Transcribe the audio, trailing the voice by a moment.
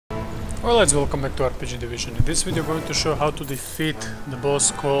Well, let's welcome back to RPG Division. In this video I'm going to show how to defeat the boss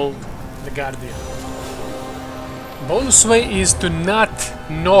called the Guardian. Bonus way is to not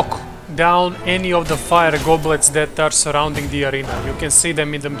knock down any of the fire goblets that are surrounding the arena. You can see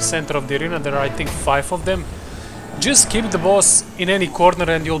them in the center of the arena. There are, I think, 5 of them. Just keep the boss in any corner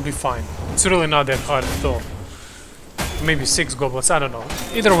and you'll be fine. It's really not that hard at all. Maybe 6 goblets, I don't know.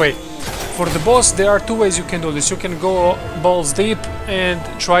 Either way, for the boss there are 2 ways you can do this. You can go balls deep and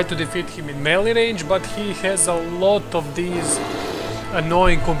try to defeat him in melee range, but he has a lot of these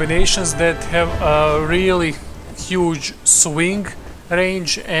annoying combinations that have a really huge swing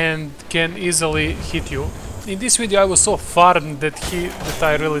range and can easily hit you. In this video I was so farmed that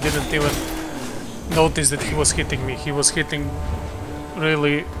I really didn't even notice that he was hitting me. He was hitting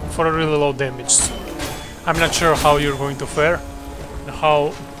really for a really low damage. So I'm not sure how you're going to fare,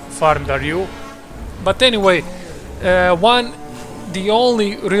 how farmed are you, but anyway, the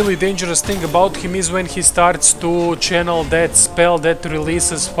only really dangerous thing about him is when he starts to channel that spell that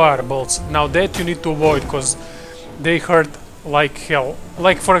releases fireballs. Now that you need to avoid, because they hurt like hell.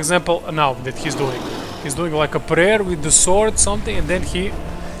 Like for example now that he's doing like a prayer with the sword something, and then he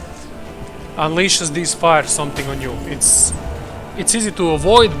unleashes this fire something on you. It's easy to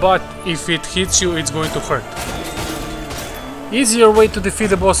avoid, but if it hits you it's going to hurt. Easier way to defeat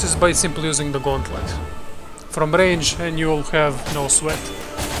the boss is by simply using the gauntlet from range and you'll have no sweat.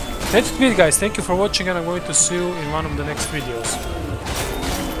 That's it guys, thank you for watching and I'm going to see you in one of the next videos.